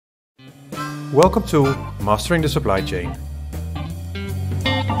Welcome to Mastering the Supply Chain.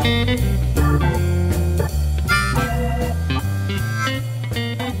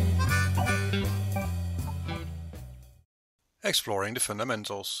 Exploring the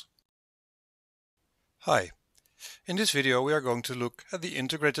fundamentals. Hi. In this video we are going to look at the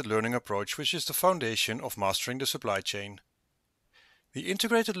integrated learning approach, which is the foundation of mastering the supply chain. The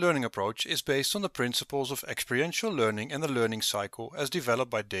integrated learning approach is based on the principles of experiential learning and the learning cycle as developed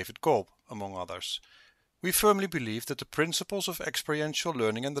by David Kolb, among others. We firmly believe that the principles of experiential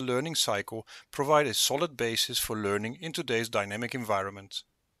learning and the learning cycle provide a solid basis for learning in today's dynamic environment.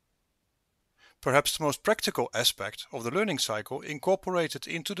 Perhaps the most practical aspect of the learning cycle incorporated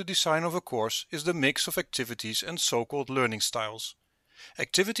into the design of a course is the mix of activities and so-called learning styles.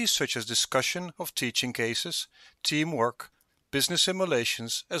 Activities such as discussion of teaching cases, teamwork, business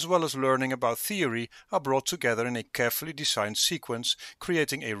simulations, as well as learning about theory are brought together in a carefully designed sequence,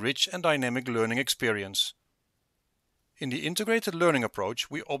 creating a rich and dynamic learning experience. In the integrated learning approach,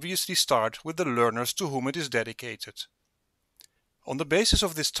 we obviously start with the learners to whom it is dedicated. On the basis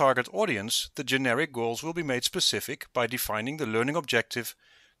of this target audience, the generic goals will be made specific by defining the learning objective,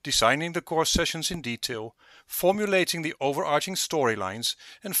 designing the course sessions in detail, formulating the overarching storylines,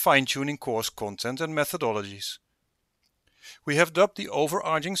 and fine-tuning course content and methodologies. We have dubbed the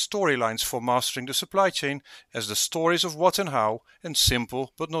overarching storylines for mastering the supply chain as the stories of what and how, and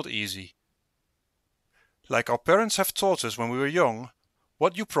simple but not easy. Like our parents have taught us when we were young,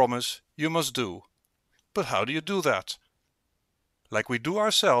 what you promise, you must do. But how do you do that? Like we do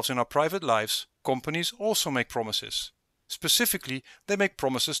ourselves in our private lives, companies also make promises. Specifically, they make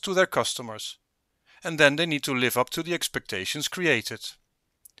promises to their customers. And then they need to live up to the expectations created.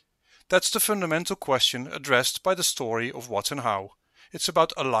 That's the fundamental question addressed by the story of what and how. It's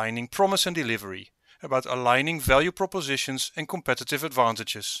about aligning promise and delivery, about aligning value propositions and competitive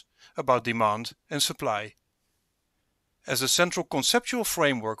advantages, about demand and supply. As a central conceptual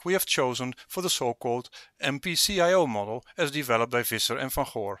framework, we have chosen for the so-called MPCIO model as developed by Visser and Van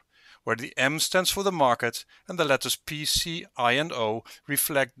Goor, where the M stands for the market and the letters P, C, I and O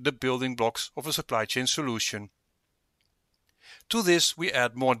reflect the building blocks of a supply chain solution. To this we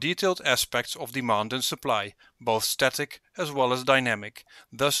add more detailed aspects of demand and supply, both static as well as dynamic,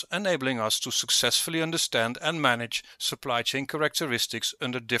 thus enabling us to successfully understand and manage supply chain characteristics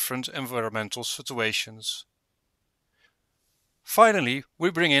under different environmental situations. Finally, we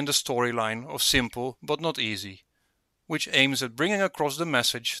bring in the storyline of simple but not easy, which aims at bringing across the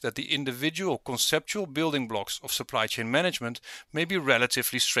message that the individual conceptual building blocks of supply chain management may be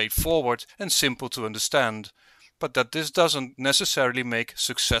relatively straightforward and simple to understand, but that this doesn't necessarily make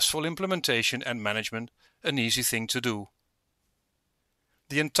successful implementation and management an easy thing to do.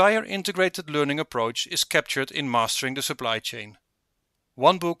 The entire integrated learning approach is captured in Mastering the Supply Chain.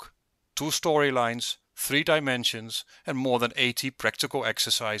 One book, 2 storylines, 3 dimensions, and more than 80 practical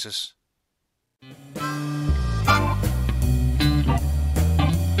exercises.